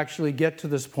to actually get to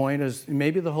this point, as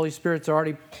maybe the Holy Spirit's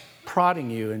already prodding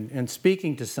you and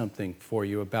speaking to something for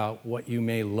you about what you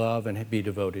may love and be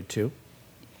devoted to.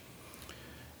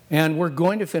 And we're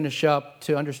going to finish up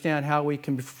to understand how we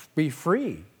can be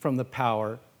free from the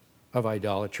power of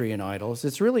idolatry and idols.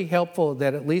 It's really helpful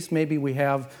that at least maybe we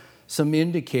have some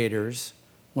indicators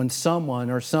when someone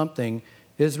or something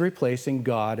is replacing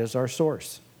God as our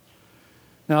source.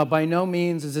 Now, by no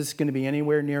means is this going to be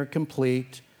anywhere near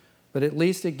complete, but at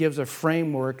least it gives a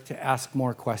framework to ask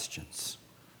more questions.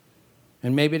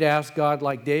 And maybe to ask God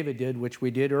like David did, which we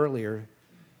did earlier,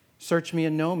 search me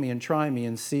and know me and try me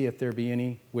and see if there be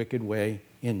any wicked way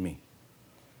in me.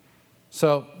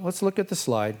 So let's look at the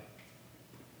slide.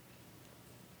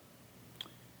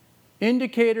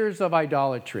 Indicators of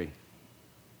idolatry.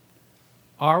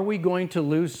 Are we going to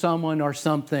lose someone or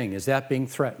something? Is that being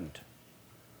threatened?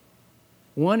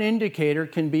 One indicator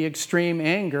can be extreme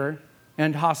anger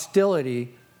and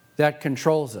hostility that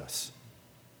controls us.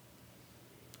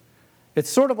 It's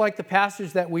sort of like the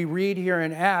passage that we read here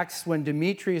in Acts when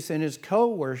Demetrius and his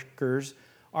co-workers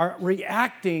are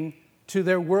reacting to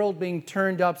their world being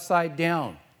turned upside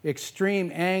down.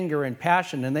 Extreme anger and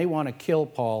passion, and they want to kill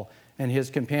Paul and his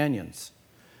companions.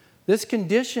 This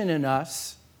condition in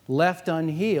us, left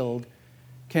unhealed,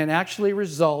 can actually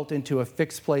result into a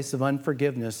fixed place of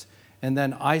unforgiveness and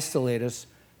then isolate us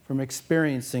from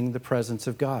experiencing the presence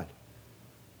of God.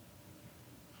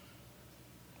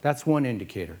 That's one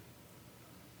indicator.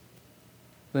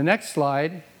 The next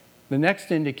slide, the next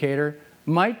indicator,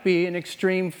 might be an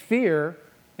extreme fear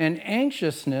and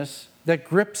anxiousness that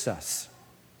grips us.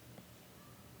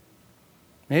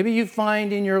 Maybe you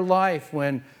find in your life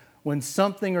when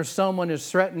something or someone is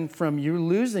threatened from you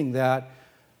losing that,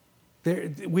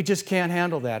 we just can't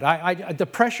handle that. The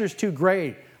pressure's too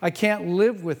great. I can't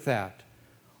live with that.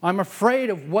 I'm afraid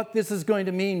of what this is going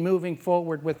to mean moving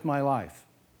forward with my life.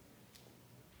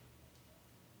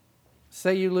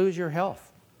 Say you lose your health.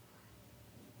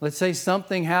 Let's say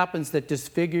something happens that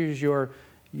disfigures your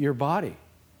body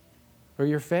or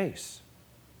your face.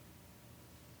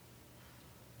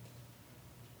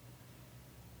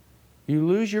 You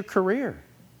lose your career.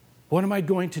 What am I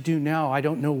going to do now? I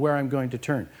don't know where I'm going to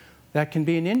turn. That can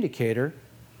be an indicator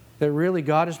that really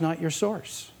God is not your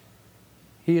source.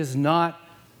 He is not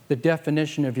the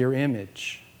definition of your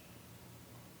image.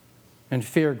 And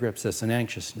fear grips us and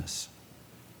anxiousness.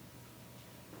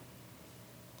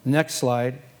 Next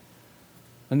slide.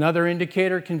 Another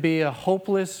indicator can be a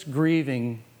hopeless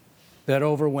grieving that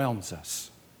overwhelms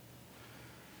us.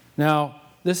 Now,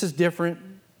 this is different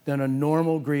than a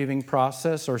normal grieving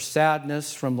process or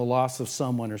sadness from the loss of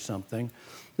someone or something.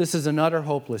 This is an utter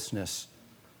hopelessness.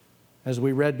 As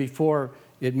we read before,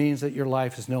 it means that your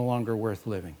life is no longer worth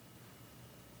living.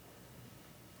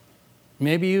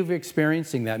 Maybe you've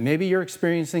experiencing that. Maybe you're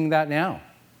experiencing that now.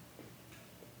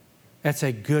 That's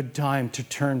a good time to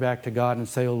turn back to God and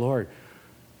say, oh Lord,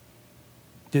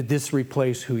 did this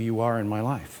replace who you are in my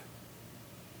life?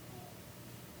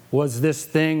 Was this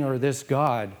thing or this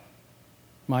God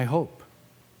my hope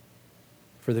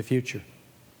for the future?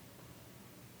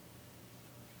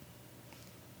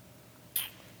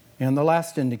 And the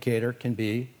last indicator can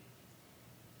be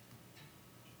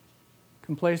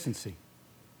complacency.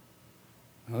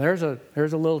 Now there's a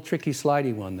little tricky,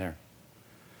 slidey one there.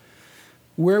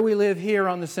 Where we live here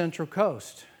on the Central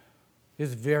Coast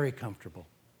is very comfortable.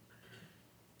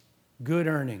 Good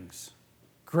earnings,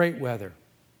 great weather,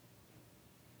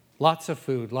 lots of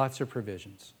food, lots of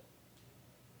provisions.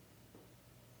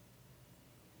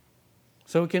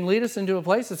 So it can lead us into a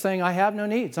place of saying, I have no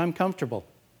needs, I'm comfortable.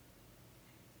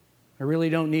 I really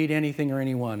don't need anything or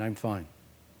anyone, I'm fine.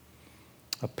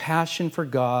 A passion for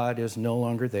God is no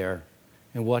longer there,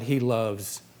 and what He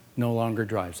loves no longer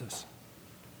drives us.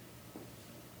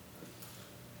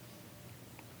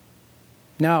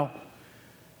 Now,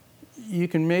 you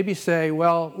can maybe say,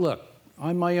 well, look,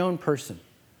 I'm my own person.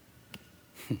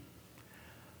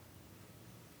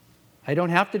 I don't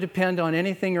have to depend on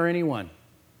anything or anyone.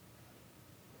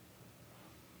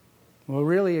 Well,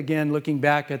 really, again, looking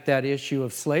back at that issue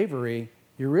of slavery,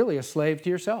 you're really a slave to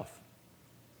yourself.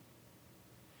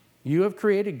 You have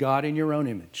created God in your own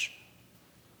image.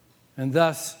 And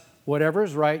thus, whatever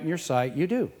is right in your sight, you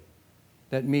do.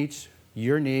 That meets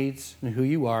your needs and who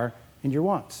you are and your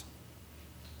wants.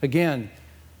 Again,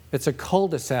 it's a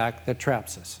cul-de-sac that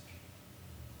traps us.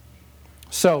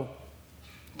 So,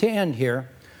 to end here,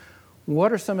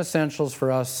 what are some essentials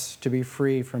for us to be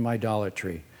free from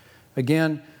idolatry?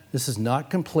 Again, this is not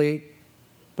complete,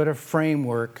 but a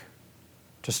framework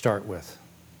to start with.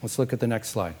 Let's look at the next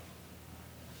slide.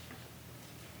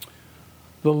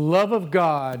 The love of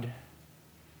God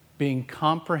being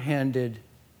comprehended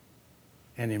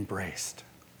and embraced.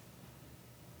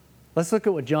 Let's look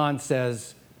at what John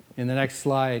says in the next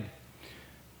slide.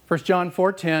 1 John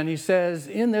 4:10, he says,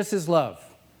 in this is love.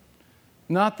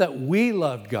 Not that we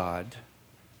loved God,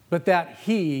 but that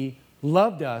He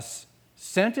loved us,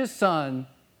 sent His Son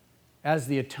as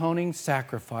the atoning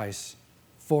sacrifice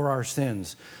for our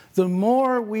sins. The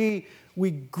more we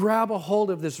grab a hold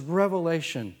of this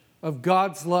revelation of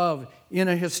God's love in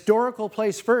a historical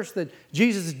place first, that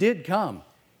Jesus did come.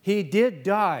 He did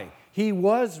die. He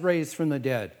was raised from the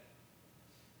dead.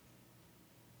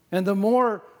 And the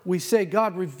more we say,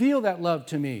 God, reveal that love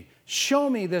to me. Show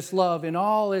me this love in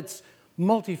all its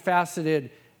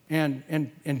multifaceted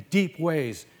and deep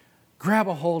ways. Grab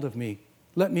a hold of me.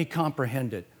 Let me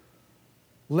comprehend it.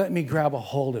 Let me grab a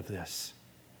hold of this.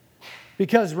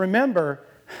 Because remember,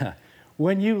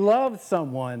 when you love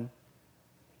someone,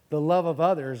 the love of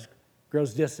others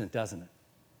grows distant, doesn't it?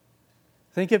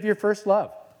 Think of your first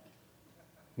love.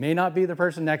 May not be the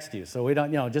person next to you, so we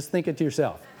don't, just think it to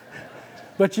yourself.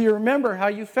 But you remember how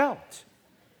you felt.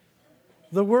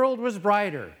 The world was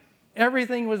brighter.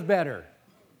 Everything was better.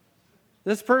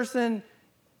 This person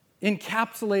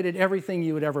encapsulated everything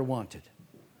you had ever wanted.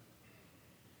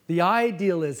 The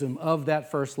idealism of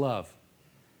that first love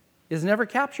is never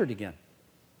captured again.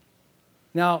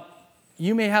 Now,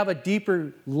 you may have a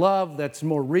deeper love that's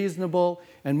more reasonable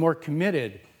and more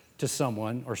committed to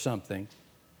someone or something,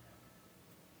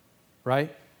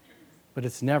 right? But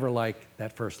it's never like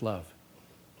that first love.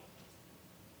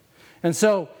 And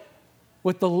so,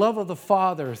 with the love of the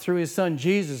Father through His Son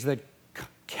Jesus that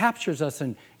captures us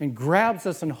and grabs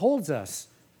us and holds us,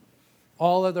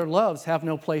 all other loves have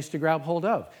no place to grab hold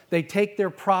of. They take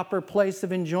their proper place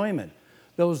of enjoyment.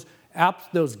 Those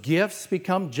gifts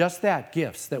become just that,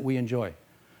 gifts that we enjoy.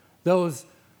 Those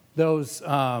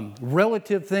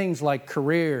relative things like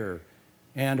career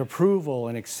and approval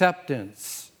and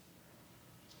acceptance,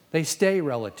 they stay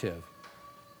relative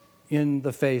in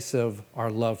the face of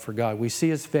our love for God. We see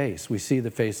His face. We see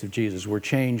the face of Jesus. We're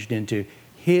changed into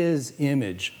His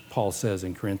image, Paul says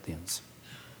in Corinthians.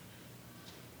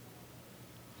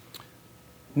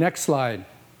 Next slide.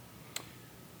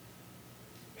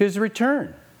 His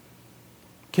return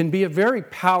can be a very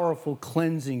powerful,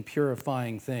 cleansing,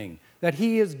 purifying thing. That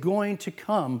He is going to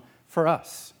come for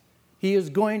us. He is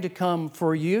going to come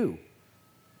for you.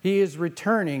 He is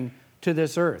returning to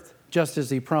this earth, just as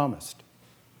He promised.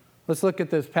 Let's look at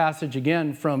this passage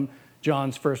again from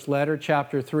John's first letter,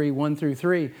 chapter 3, 1 through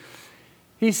 3.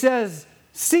 He says,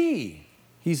 see,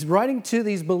 he's writing to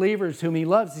these believers whom He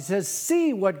loves. He says,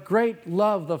 see what great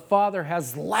love the Father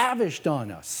has lavished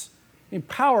on us. In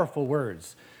powerful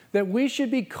words, that we should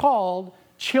be called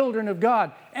children of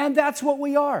God. And that's what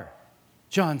we are,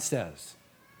 John says.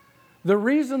 The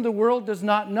reason the world does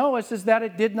not know us is that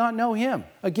it did not know Him.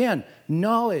 Again,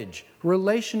 knowledge,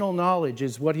 relational knowledge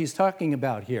is what he's talking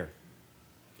about here.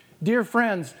 Dear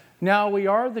friends, now we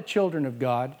are the children of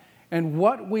God, and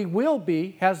what we will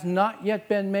be has not yet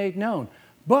been made known.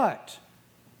 But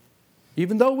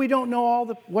even though we don't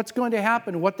know what's going to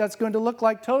happen, what that's going to look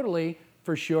like totally,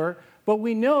 for sure, but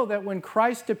we know that when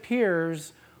Christ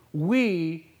appears,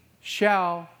 we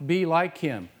shall be like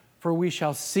Him, for we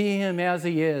shall see Him as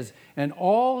He is. And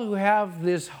all who have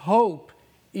this hope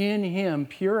in Him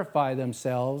purify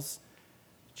themselves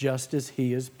just as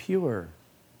He is pure.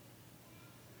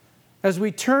 As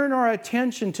we turn our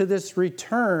attention to this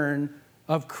return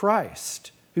of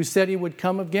Christ, who said He would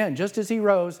come again, just as He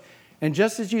rose, and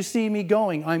just as you see me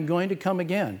going, I'm going to come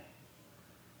again.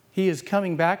 He is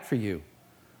coming back for you.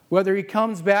 Whether He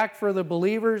comes back for the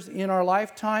believers in our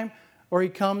lifetime or He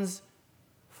comes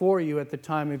for you at the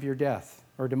time of your death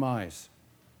or demise.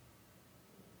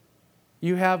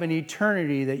 You have an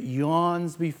eternity that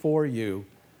yawns before you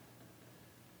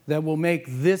that will make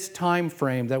this time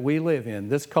frame that we live in,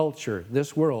 this culture,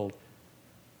 this world,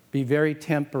 be very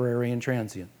temporary and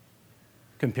transient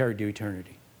compared to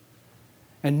eternity.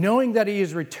 And knowing that He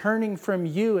is returning from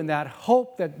you and that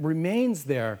hope that remains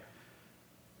there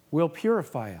will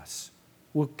purify us,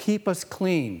 will keep us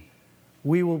clean.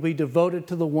 We will be devoted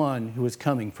to the one who is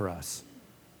coming for us.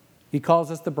 He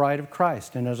calls us the bride of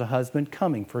Christ, and as a husband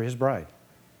coming for his bride.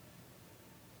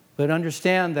 But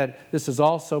understand that this is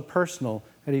also personal,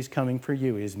 that He's coming for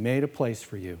you. He has made a place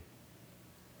for you,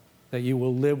 that you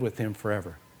will live with Him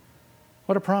forever.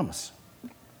 What a promise.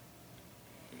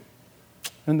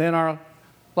 And then our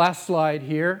last slide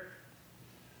here.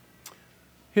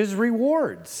 His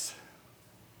rewards.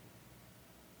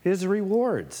 His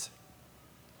rewards.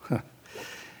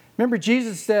 Remember,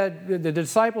 Jesus said, the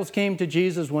disciples came to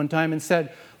Jesus one time and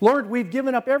said, Lord, we've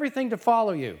given up everything to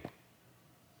follow You.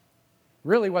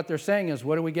 Really what they're saying is,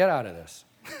 what do we get out of this?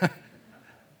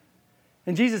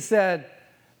 And Jesus said,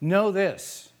 know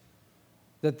this,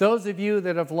 that those of you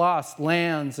that have lost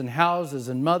lands and houses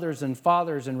and mothers and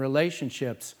fathers and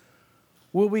relationships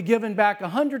will be given back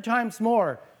 100 times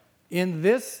more in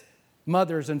this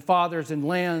mothers and fathers and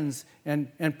lands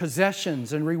and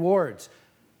possessions and rewards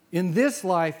in this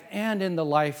life and in the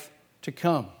life to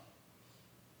come.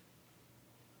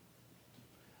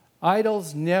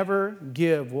 Idols never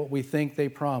give what we think they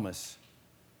promise.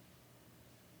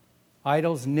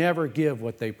 Idols never give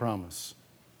what they promise,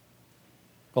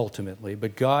 ultimately.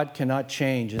 But God cannot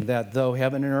change in that though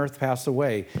heaven and earth pass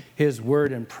away, His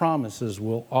word and promises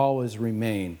will always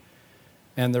remain.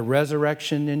 And the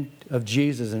resurrection of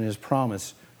Jesus and His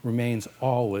promise remains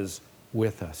always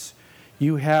with us.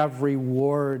 You have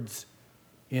rewards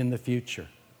in the future.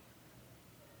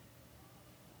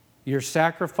 Your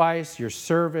sacrifice, your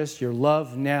service, your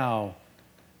love now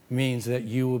means that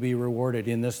you will be rewarded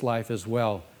in this life as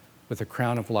well with a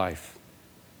crown of life.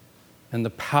 And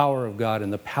the power of God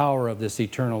and the power of this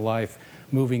eternal life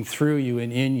moving through you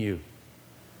and in you,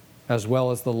 as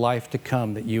well as the life to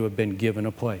come that you have been given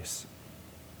a place.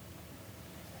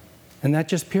 And that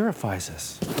just purifies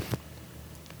us.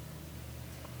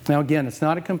 Now again, it's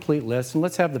not a complete list, and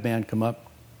let's have the band come up.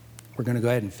 We're going to go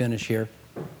ahead and finish here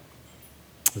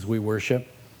as we worship.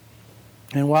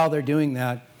 And while they're doing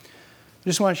that, I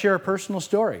just want to share a personal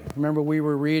story. Remember, we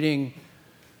were reading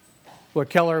what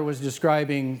Keller was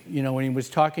describing, when he was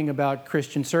talking about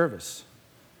Christian service.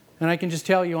 And I can just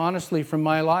tell you honestly from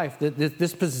my life that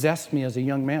this possessed me as a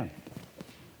young man.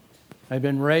 I'd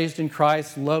been raised in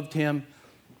Christ, loved Him,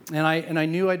 and I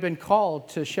knew I'd been called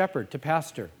to shepherd, to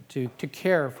pastor, to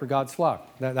care for God's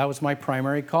flock. That was my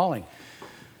primary calling.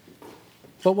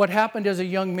 But what happened as a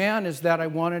young man is that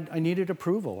I needed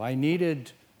approval. I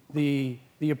needed the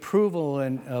approval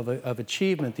of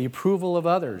achievement, the approval of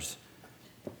others.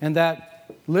 And that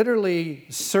literally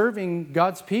serving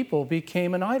God's people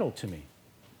became an idol to me.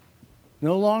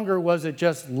 No longer was it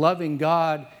just loving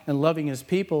God and loving His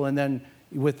people, and then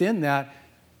within that,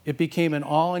 it became an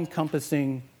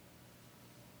all-encompassing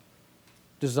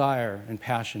desire and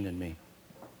passion in me.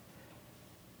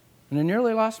 And I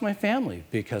nearly lost my family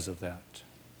because of that.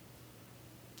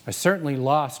 I certainly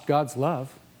lost God's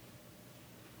love.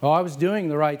 Well, I was doing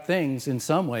the right things in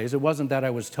some ways. It wasn't that I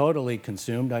was totally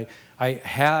consumed. I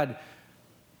had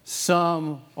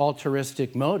some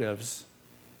altruistic motives,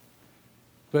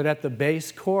 but at the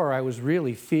base core, I was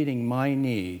really feeding my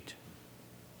need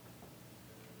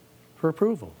for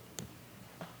approval,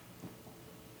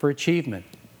 for achievement.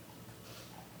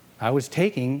 I was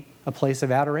taking a place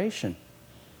of adoration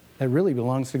that really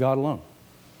belongs to God alone.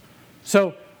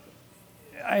 So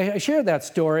I share that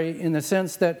story in the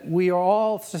sense that we are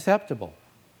all susceptible.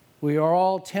 We are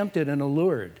all tempted and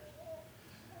allured.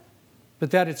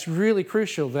 But that it's really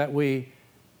crucial that we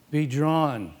be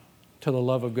drawn to the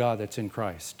love of God that's in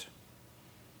Christ.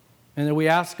 And that we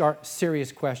ask our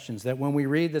serious questions, that when we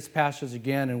read this passage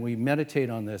again and we meditate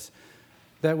on this,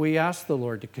 that we ask the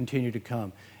Lord to continue to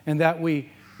come, and that we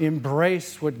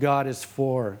embrace what God is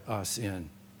for us in.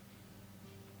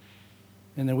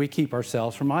 And then we keep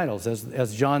ourselves from idols.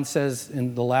 As John says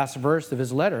in the last verse of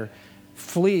his letter,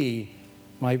 flee,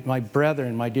 my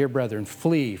brethren, my dear brethren,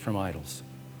 flee from idols.